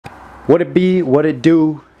What it be, what it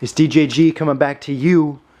do, it's DJ G coming back to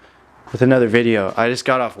you with another video. I just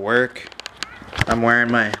got off work. I'm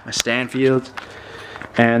wearing my Stanfields,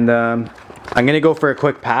 and I'm gonna go for a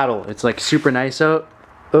quick paddle. It's like super nice out.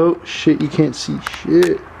 Oh shit, you can't see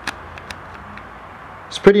shit.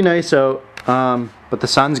 It's pretty nice out, but the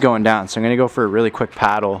sun's going down, so I'm gonna go for a really quick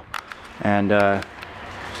paddle and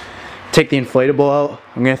take the inflatable out.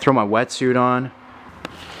 I'm gonna throw my wetsuit on.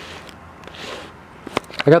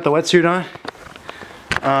 I got the wetsuit on.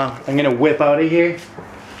 I'm gonna whip out of here.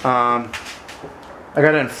 I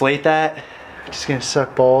gotta inflate that. Just gonna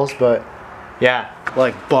suck balls, but yeah,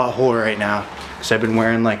 like butthole right now. Cause I've been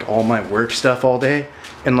wearing like all my work stuff all day,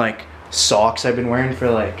 and like socks I've been wearing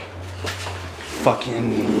for like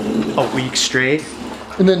fucking a week straight.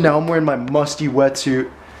 And then now I'm wearing my musty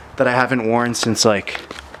wetsuit that I haven't worn since like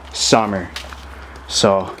summer.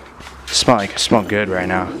 So I smell good right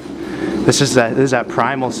now. This is that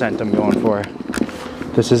primal scent I'm going for.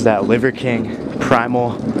 This is that Liver King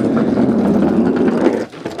primal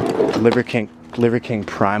Liver King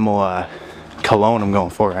primal cologne I'm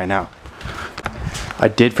going for right now. I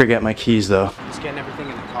did forget my keys though. Just getting everything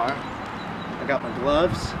in the car. I got my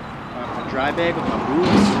gloves, my dry bag with my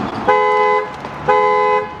boots.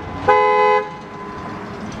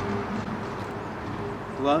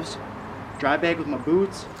 Gloves, dry bag with my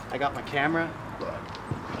boots. I got my camera.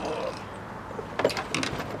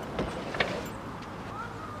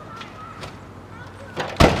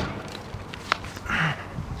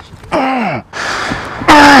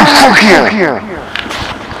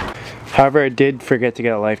 However, I did forget to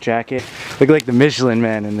get a life jacket. Look like the Michelin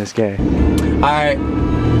Man in this guy. Alright,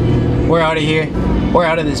 we're out of here. We're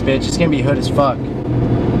out of this bitch. It's gonna be hood as fuck.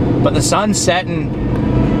 But the sun's setting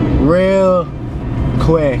real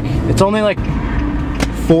quick. It's only like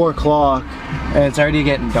 4 o'clock and it's already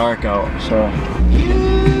getting dark out, so. You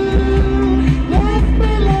left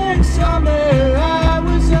me like summer. I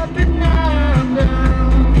was up and down.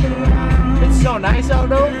 It's so nice out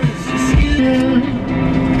though.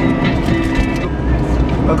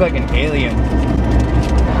 Look like an alien.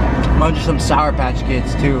 Bunch of some Sour Patch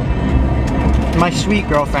Kids too. My sweet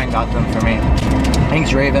girlfriend got them for me.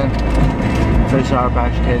 Thanks, Raven, for the Sour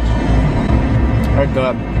Patch Kids. They're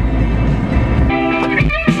good.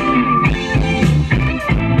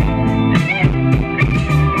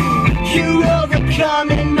 You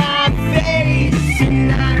overcome in my face in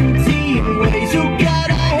 19 ways. You got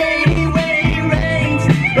a hate way it rains,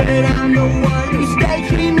 but I'm the one who's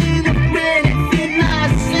taking me the breath in my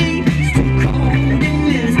sleep. It's too cold in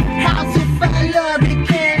this house. If I love it,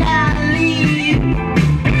 can I leave?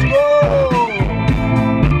 Oh,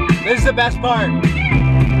 this is the best part.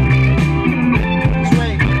 Just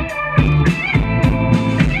wait.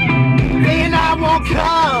 Then I won't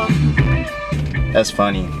come. That's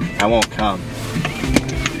funny. I won't come.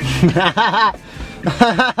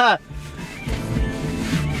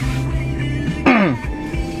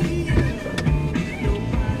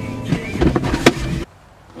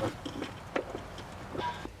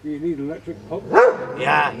 You need electric pump?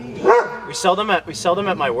 Yeah. We sell them at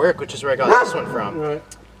my work, which is where I got this one from. Right.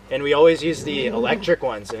 And we always use the electric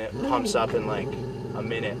ones, and it pumps up in like a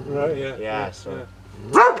minute. Right, yeah. Yeah, so.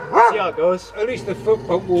 See how it goes. At least the foot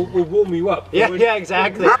pump will warm you up. Yeah, yeah,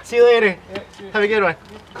 exactly. See you later. Have a good one.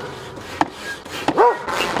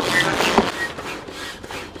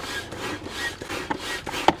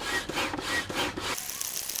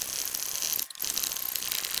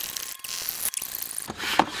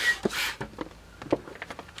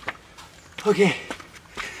 Okay.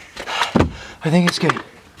 I think it's good.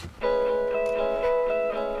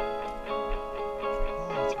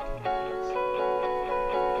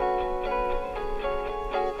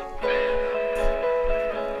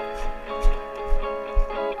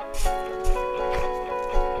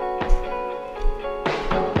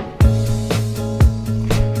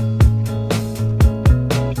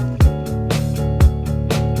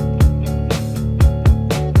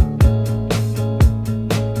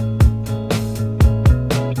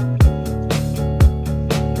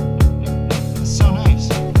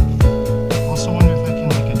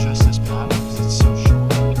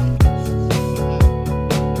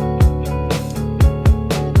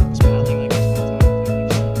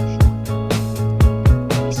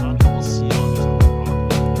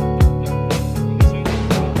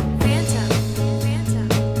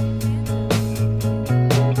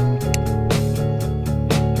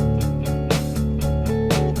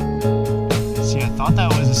 thought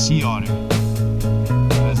that was a sea otter.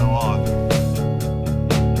 It was a log.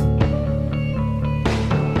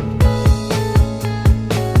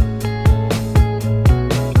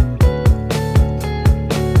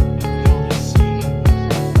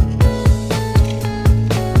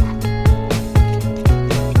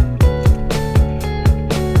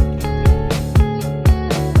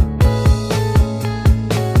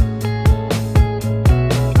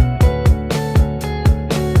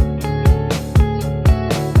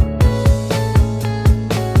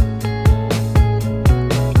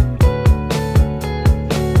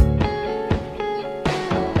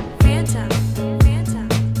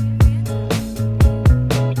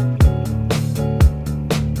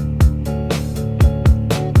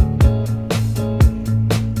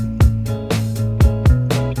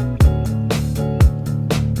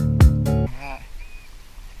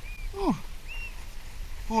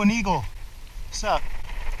 seagull. What's up?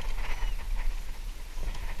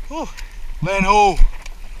 Whew. Land ho!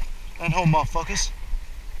 Land ho, motherfuckers.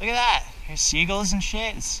 Look at that. There's seagulls and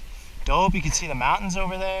shit. It's dope. You can see the mountains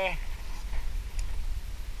over there.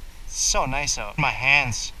 It's so nice out. My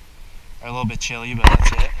hands are a little bit chilly, but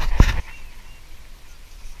that's it.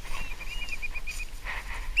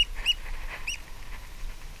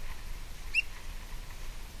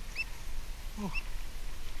 Ooh.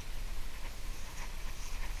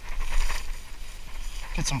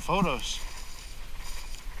 Get some photos.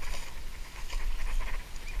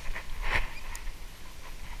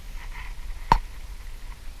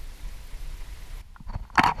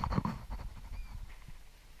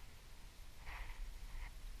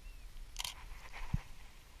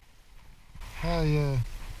 Hell yeah.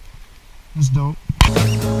 That's dope.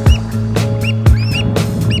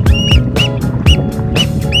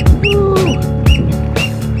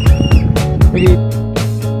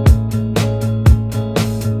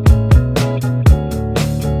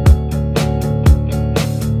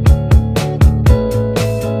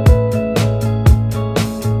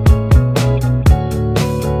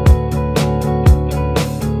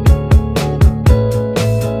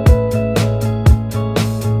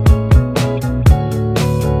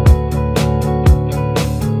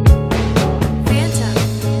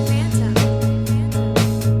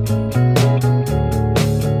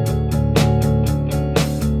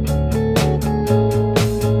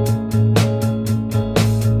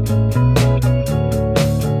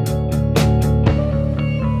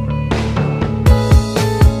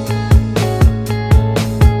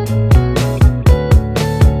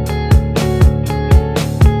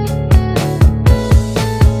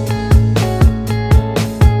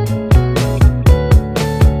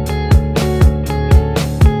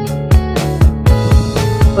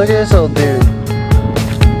 Look at this old dude.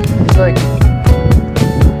 He's like the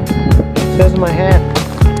size of my hand.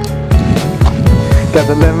 Got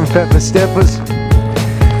the lemon pepper steppers.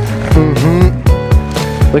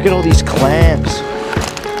 Look at all these clams.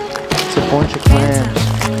 It's a bunch of clams.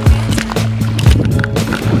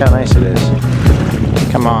 Look how nice it is.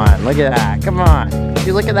 Come on, look at that. Come on.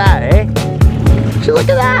 You look at that, eh? You look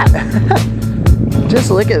at that. Just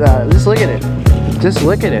look at that. Just look at it. Just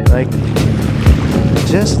look at it. Like,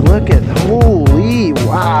 just look at, holy,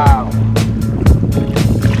 wow.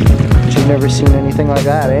 But you've never seen anything like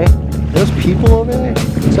that, eh? Those people over there?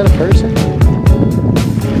 Is that a person?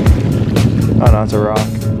 Oh no, it's a rock.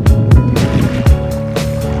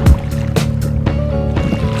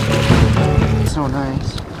 So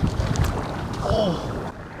nice. Oh,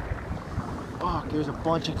 fuck, there's a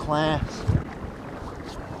bunch of clams.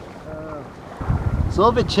 It's a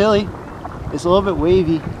little bit chilly. It's a little bit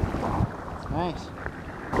wavy. It's nice.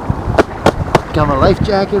 Got my life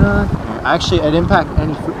jacket on. Actually, I didn't pack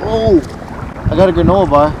any food. Oh, I got a granola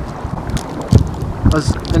bar. I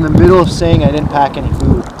was in the middle of saying I didn't pack any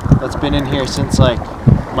food. That's been in here since like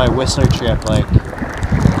my Whistler trip, like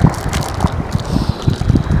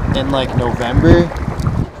in like November.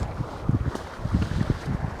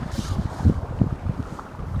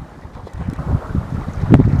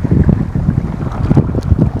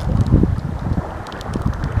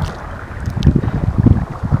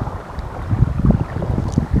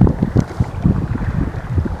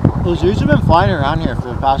 Those dudes have been flying around here for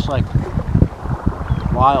the past like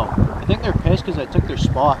while. I think they're pissed because I took their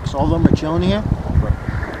spot. So all of them are chilling here. But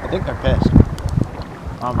I think they're pissed.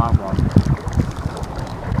 Not my fault.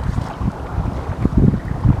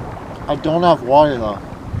 I don't have water though.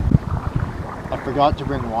 I forgot to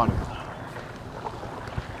bring water.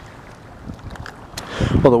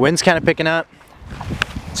 Well, the wind's kind of picking up.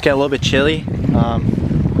 It's getting a little bit chilly.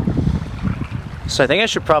 So I think I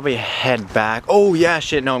should probably head back. Oh yeah,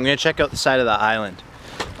 shit, no, I'm gonna check out the side of the island.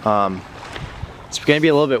 It's gonna be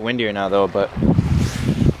a little bit windier now though, but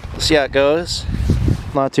we'll see how it goes.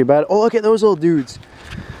 Not too bad. Oh, look at those old dudes.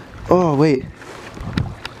 Oh, wait.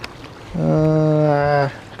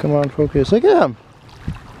 Come on, focus. Look at them.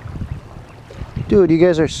 Dude, you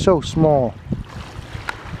guys are so small.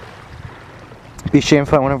 Be a shame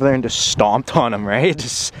if I went over there and just stomped on them, right?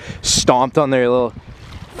 Just stomped on their little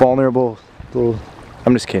vulnerable little...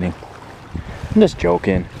 I'm just kidding. I'm just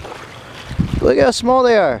joking. Look how small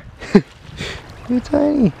they are. They're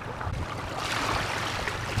tiny.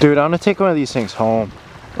 Dude, I'm gonna take one of these things home.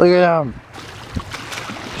 Look at them.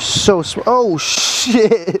 So small. Oh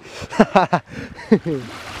shit.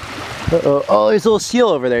 Uh-oh. Oh, there's a little seal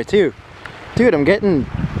over there too. Dude, I'm getting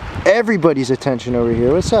everybody's attention over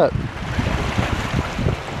here. What's up?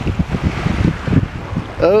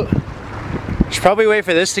 Oh. Should probably wait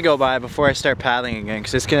for this to go by before I start paddling again,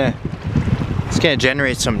 because it's gonna gonna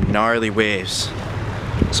generate some gnarly waves.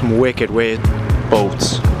 Some wicked wave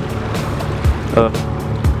boats.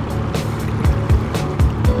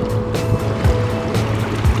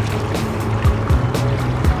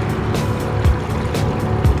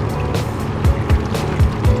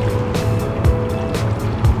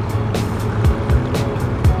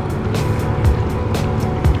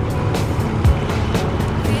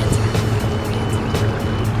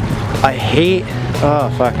 I hate, oh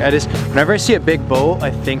fuck, whenever I see a big boat, I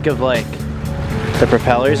think of like the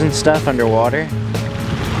propellers and stuff underwater,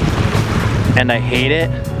 and I hate it.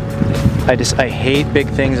 I hate big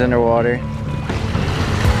things underwater.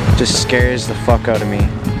 It just scares the fuck out of me.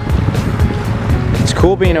 It's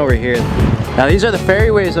cool being over here. Now these are the ferry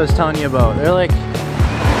waves I was telling you about.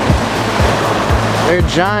 They're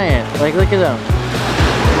giant. Like, look at them.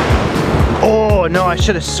 Oh no, I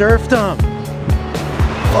should have surfed them.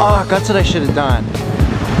 Fuck, that's what I should have done.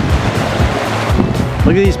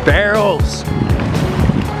 Look at these barrels.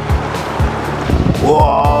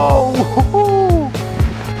 Whoa!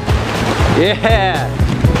 Yeah!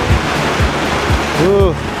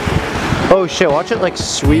 Ooh. Oh shit, watch it like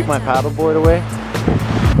sweep my paddleboard away.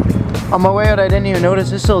 On my way out, I didn't even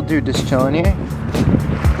notice this little dude just chilling here.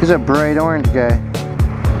 He's a bright orange guy.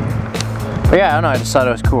 But yeah, I don't know, I just thought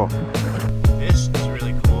it was cool. This is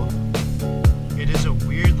really cool. It is a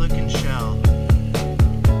weird looking shell.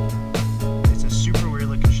 It's a super weird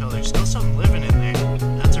looking shell. There's still something living in there.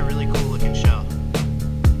 That's a really cool looking shell.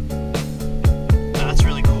 That's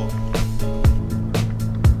really cool.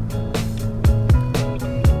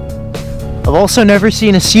 I've also never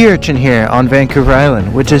seen a sea urchin here on Vancouver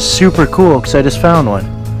Island, which is super cool because I just found one.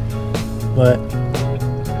 But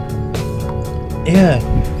yeah,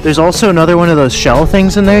 there's also another one of those shell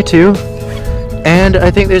things in there too. And I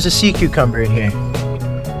think there's a sea cucumber in here.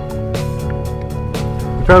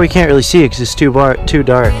 You probably can't really see it because it's too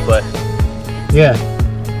dark, but yeah.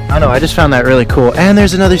 I don't know, I just found that really cool. And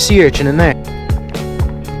there's another sea urchin in there.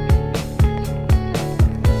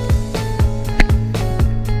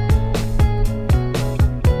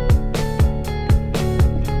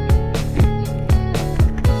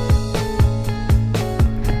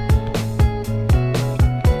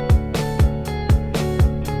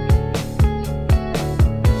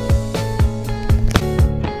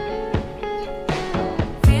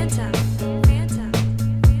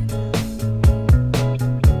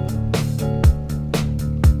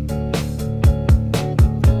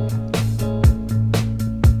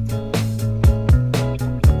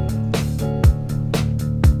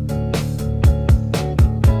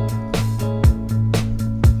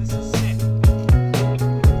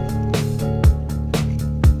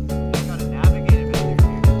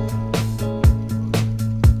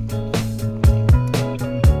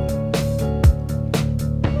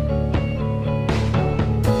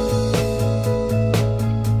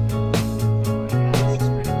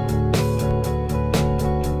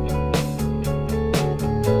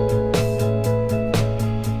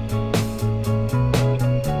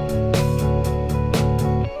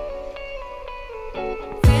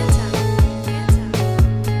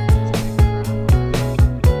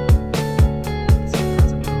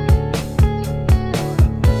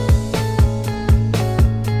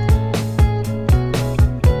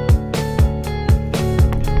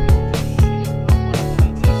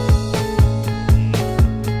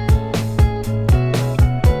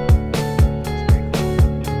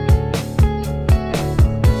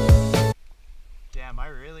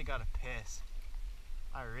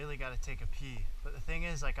 I really gotta take a pee, but the thing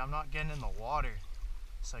is, like, I'm not getting in the water,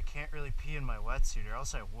 so I can't really pee in my wetsuit, or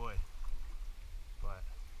else I would. But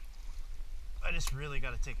I just really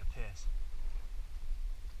gotta take a piss.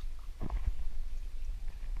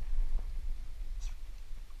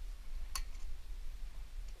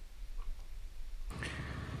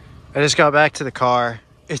 I just got back to the car.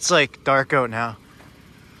 It's like dark out now.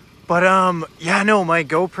 But yeah, no, my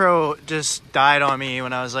GoPro just died on me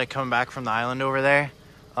when I was like coming back from the island over there.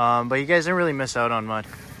 But you guys didn't really miss out on much.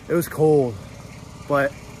 It was cold,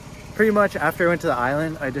 but pretty much after I went to the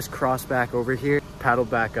island, I just crossed back over here, paddled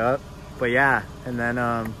back up. But yeah, and then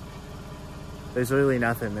there's literally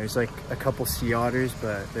nothing. There's like a couple sea otters,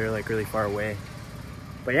 but they're like really far away.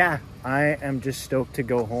 But yeah, I am just stoked to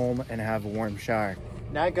go home and have a warm shower.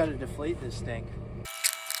 Now I gotta deflate this thing.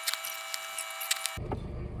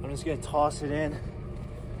 I'm just gonna toss it in,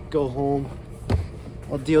 go home.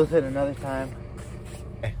 I'll deal with it another time.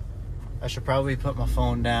 I should probably put my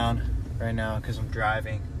phone down right now because I'm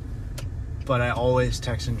driving. But I always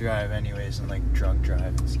text and drive anyways, and like drunk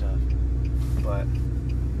drive and stuff. But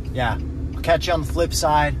yeah, I'll catch you on the flip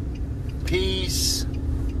side. Peace.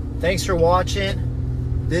 Thanks for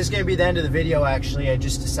watching. This is going to be the end of the video, actually. I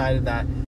just decided that.